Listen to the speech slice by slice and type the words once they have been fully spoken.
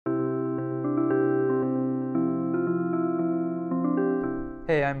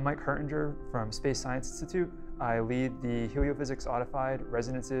Hey, I'm Mike Hartinger from Space Science Institute. I lead the Heliophysics Audified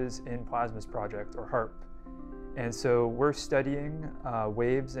Resonances in Plasmas project, or HARP. And so we're studying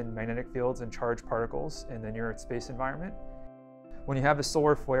waves and magnetic fields and charged particles in the near-Earth space environment. When you have a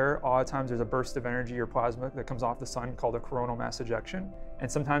solar flare, a lot of times there's a burst of energy or plasma that comes off the sun called a coronal mass ejection.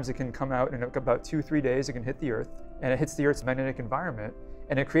 And sometimes it can come out in about 2-3 days, it can hit the Earth, and it hits the Earth's magnetic environment,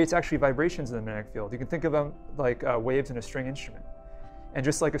 and it creates actually vibrations in the magnetic field. You can think of them like waves in a string instrument. And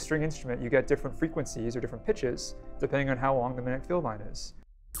just like a string instrument, you get different frequencies or different pitches depending on how long the magnetic field line is.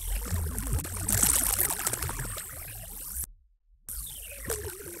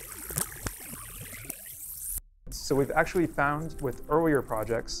 So we've actually found with earlier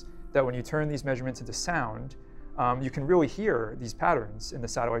projects that when you turn these measurements into sound, you can really hear these patterns in the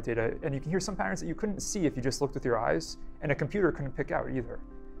satellite data, and you can hear some patterns that you couldn't see if you just looked with your eyes, and a computer couldn't pick out either.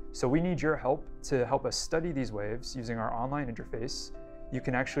 So we need your help to help us study these waves using our online interface. You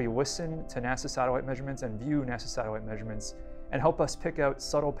can actually listen to NASA satellite measurements and view NASA satellite measurements and help us pick out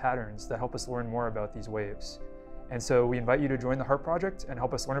subtle patterns that help us learn more about these waves. And so we invite you to join the HARP project and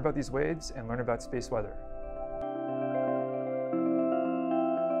help us learn about these waves and learn about space weather.